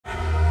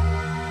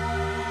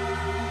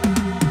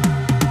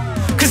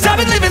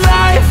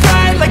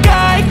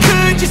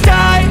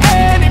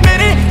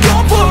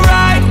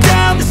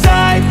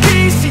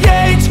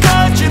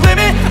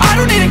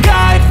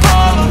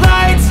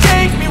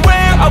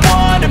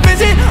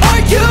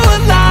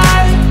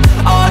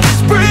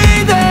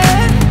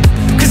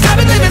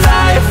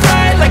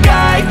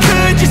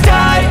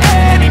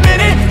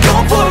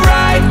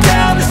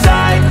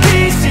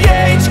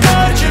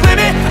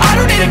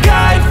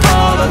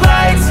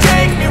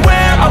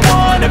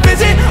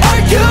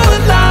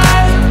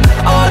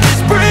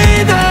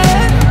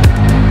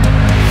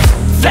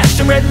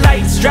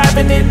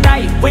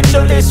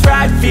this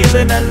ride,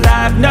 feeling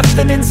alive.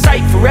 Nothing in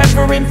sight,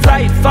 forever in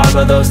flight.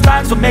 Follow those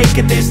lines, we'll make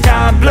it this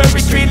time. Blurry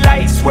street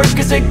lights, work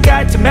as a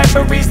guide to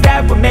memories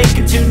that we're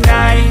making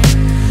tonight.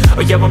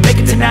 Oh yeah, we'll make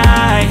it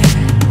tonight.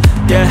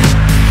 Yeah,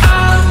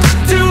 I'll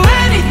do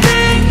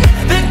anything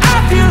that I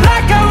feel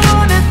like I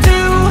wanna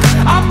do.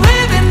 I'm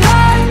living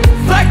life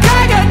like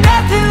I got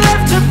nothing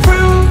left to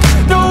prove.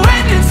 No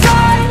end in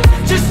sight,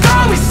 just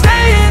always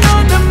staying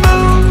on the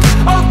move.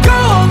 I'll go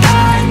all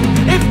night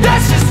if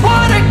that's just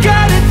what I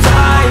gotta do.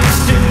 Life's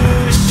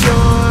too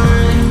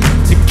short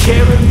to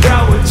care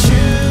about what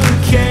you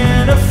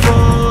can't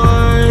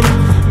afford.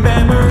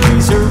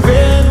 Memories are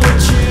in what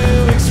you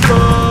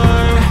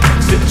explore,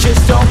 so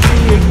just don't be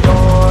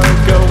ignored.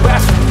 Go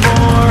ask for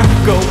more,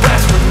 go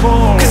ask for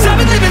more. 'Cause I've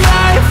been living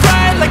life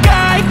right like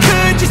I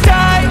could just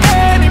die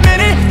any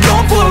minute.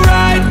 Going for a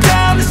ride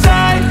down the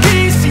side,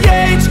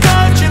 PCH,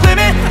 country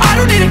limit. I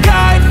don't need a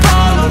guide,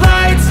 follow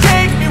lights,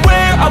 take me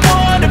where I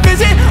wanna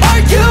visit.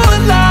 Are you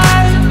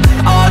alive?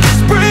 I'll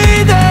just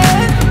breathe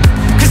in.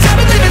 'Cause I've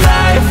been living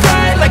life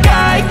right like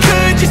I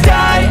could just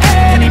die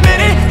any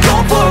minute.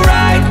 Going for a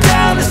ride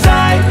down the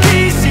side,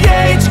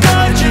 PCH,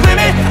 country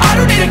limit. I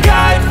don't need a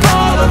guide,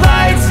 follow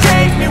lights,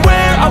 take me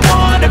where I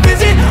wanna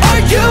visit.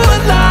 Are you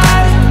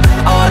alive?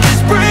 I'll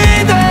just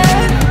breathe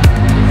in.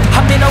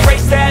 I'm in a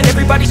race that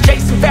everybody's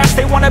chasing fast.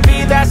 They wanna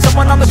be that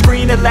someone on the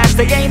screen at last.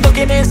 They ain't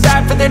looking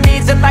inside for their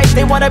needs in life.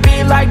 They wanna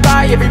be liked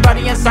by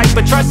everybody in sight.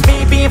 But trust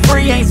me, being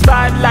free ain't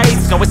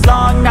spotlights. No, it's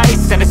long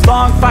nights and it's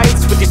long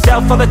fights with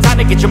yourself all the time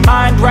to get your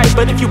mind right.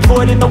 But if you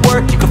put in the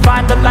work, you can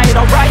find the light,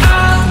 alright?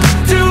 I'll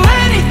do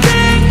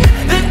anything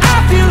that I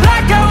feel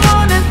like I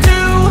wanna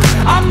do.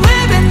 I'm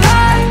living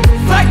life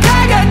like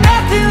I got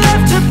nothing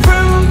left to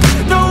prove.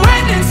 No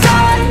end in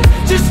sight,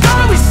 just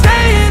always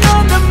staying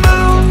on the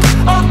move.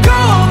 I'll go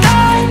all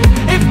night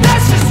if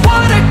that's just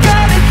what I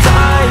gotta do.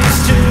 Life's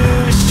too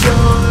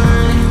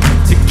short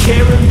to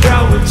care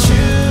about what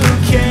you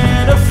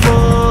can't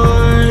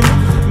afford.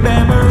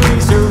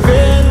 Memories are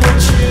in what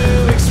you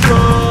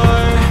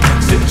explore,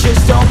 so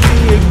just don't be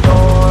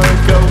ignored.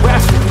 Go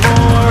ask for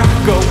more,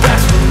 go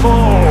ask for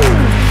more.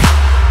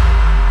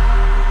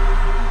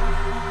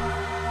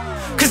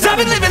 'Cause I've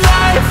been living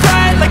life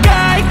right like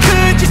I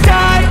could just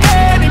die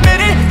any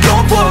minute.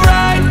 Going for a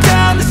ride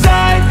down the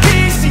side,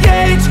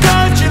 PCH,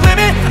 country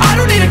limit. I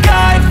don't need a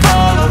guide,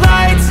 follow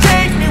lights,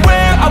 take me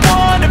where I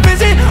wanna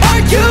visit.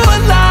 Are you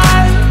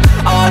alive?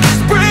 I'll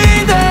just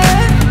breathe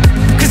in.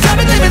 'Cause I've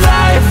been living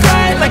life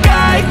right like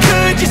I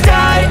could just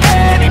die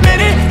any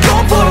minute.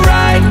 Going for a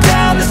ride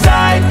down the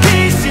side,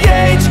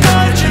 PCH,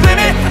 country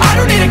limit. I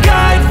don't need a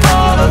guide,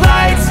 follow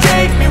lights,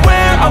 take me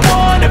where I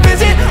wanna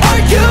visit.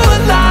 Are you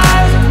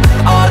alive?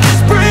 I'll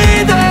just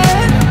breathe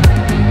in.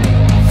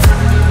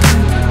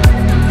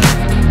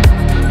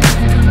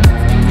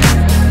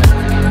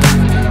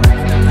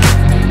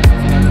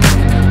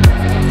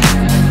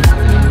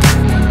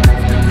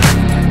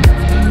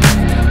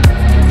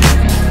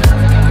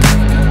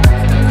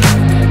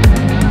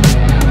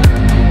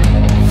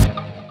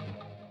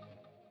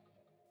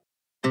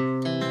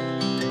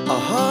 Our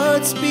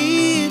hearts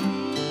beat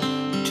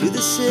to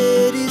the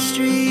city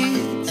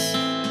streets.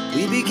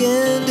 We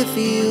began to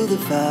feel the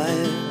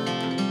fire.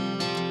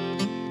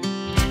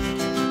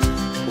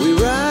 We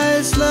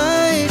rise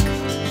like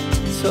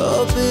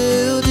tall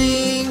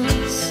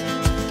buildings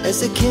as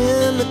the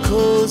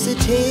chemicals, they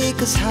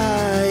take us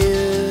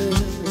higher.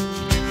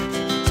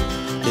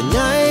 The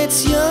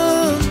night's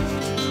young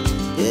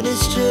and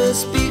it's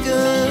just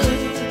begun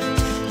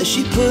as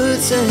she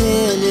puts her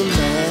hand in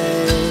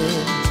mine.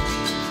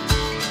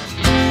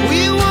 We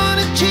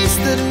wanna chase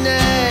the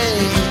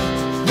night,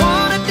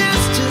 wanna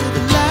dance to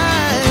the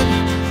light,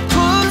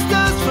 pull the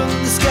stars from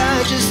the sky,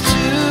 just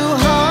two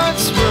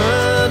hearts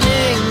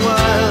running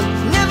wild.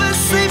 Never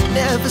sleep,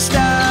 never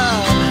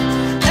stop,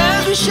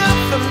 as we shout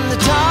from the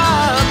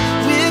top.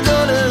 We're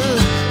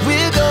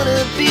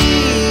gonna be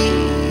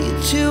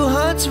two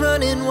hearts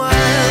running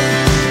wild.